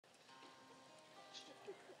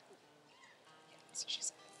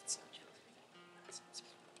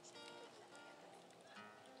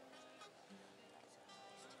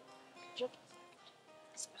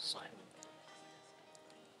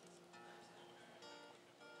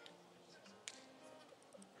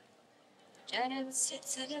Janet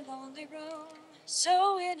sits in a lonely room,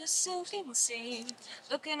 so innocent and seem,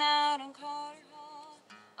 looking out on Carter Hall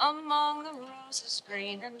among the roses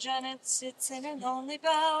green. And Janet sits in a lonely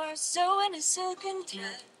bower, so innocent and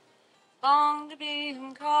dead, long to be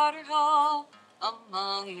in Carter Hall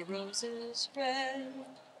among the roses red.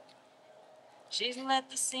 She's let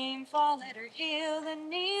the seam fall at her heel, the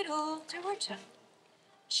needle to her toe.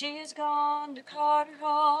 She has gone to Carter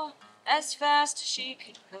Hall as fast as she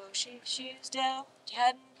could go. She's down. She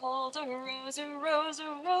hadn't pulled a rose,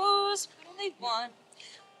 but only one.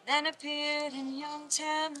 Then appeared in young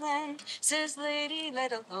Tam Lin, says, "Lady,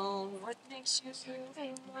 let alone what makes you through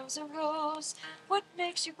the rose? What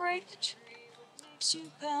makes you break the tree? What makes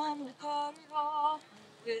you come to Carter Hall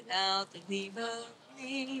without the leave of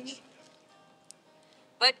me?"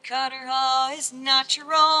 But Carter Hall is not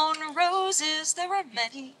your own. Roses there are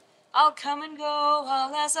many. I'll come and go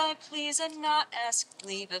all as I please, and not ask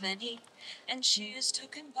leave of any. And she is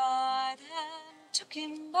took him by the hand, took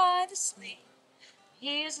him by the sleeve.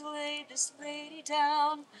 He has laid this lady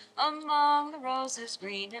down among the roses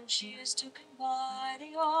green, and she has took him by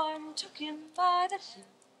the arm, took him by the hand.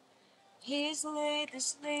 He has laid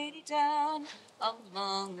this lady down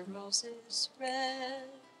among the roses red.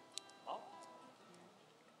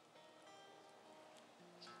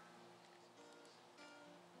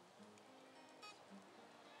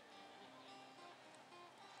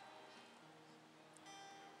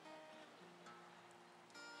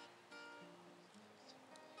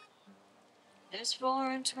 There's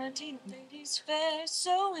 24 ladies fair,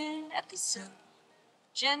 sewing at the sun.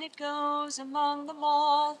 Janet goes among them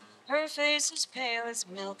all, her face as pale as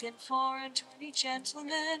milk, and 24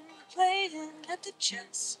 gentlemen playing at the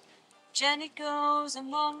chess. Janet goes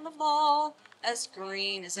among them all, as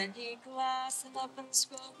green as any glass, and up and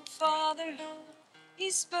spoke her father.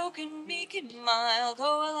 He's spoken meek and mild.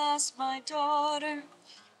 "Oh, alas, my daughter,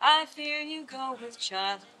 I fear you go with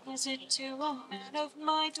child. Is it to a man of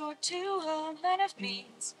might, or to a man of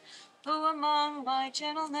means? Who among my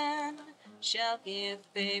gentlemen shall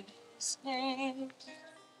give baby's name?"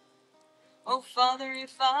 "Oh, father,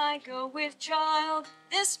 if I go with child,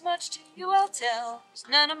 this much to you I'll tell. There's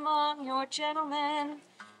none among your gentlemen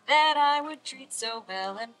that I would treat so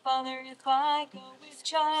well. And father, if I go with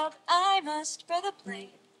child, I must brother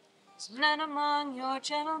plain. There's none among your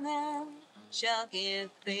gentlemen shall give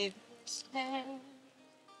baby's name."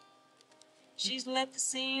 She's let the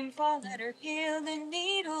seam fall at her heel, the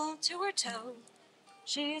needle to her toe.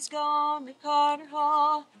 She's gone to Carter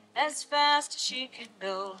Hall as fast as she can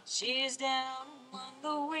go. She's down among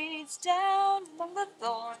the weeds, down among the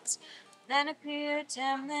thorns. Then appeared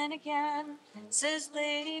Tam Lin again, says,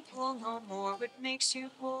 "Lady, pull no more. What makes you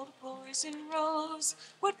pull the poison rose?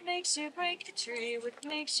 What makes you break the tree? What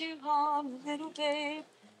makes you harm the little babe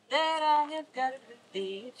that I have got with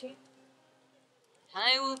thee? If you,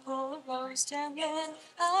 I will pull the rose, Tam Lin,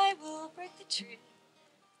 I will break the tree.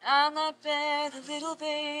 I'll not bear the little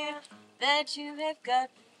babe that you have got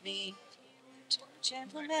with me." To a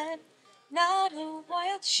gentleman, not a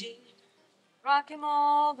wild sheep, rock him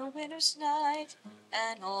all the winter's night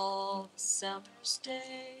and all the summer's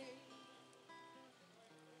day.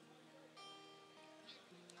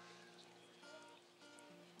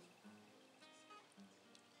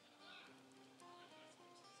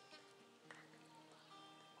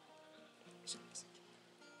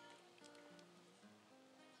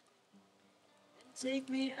 And take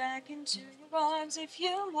me back into your arms if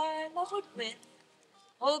you, my love, would win.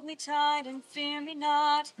 Hold me tight and fear me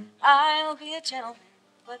not. I'll be a gentleman,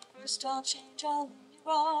 but first I'll change all in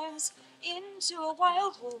your arms into a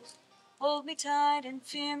wild wolf. Hold me tight and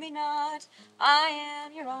fear me not. I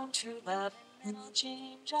am your own true love, and then I'll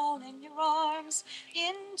change all in your arms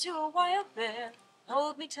into a wild bear.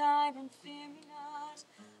 Hold me tight and fear me not.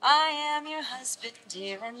 I am your husband,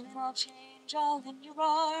 dear, and then I'll change all in your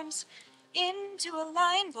arms into a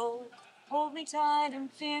lion bold. Hold me tight and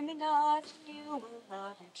fear me not, you will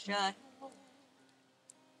love your child.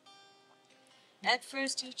 At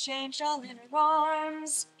first you changed all in her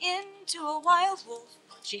arms into a wild wolf.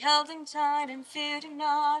 She held him tight and feared him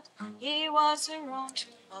not. He was her own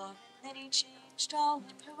true love. And then he changed all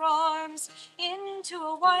in her arms into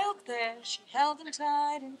a wild bear. She held him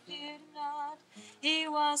tight and feared him not. He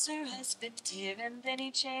was her husband dear. And then he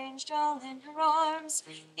changed all in her arms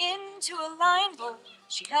into a lion bull.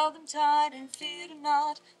 She held him tight and feared him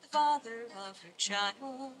not, the father of her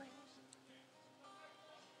child.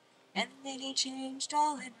 And then he changed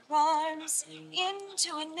all in her arms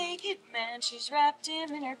into a naked man. She's wrapped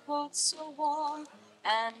him in her coat so warm,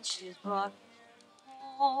 and she's brought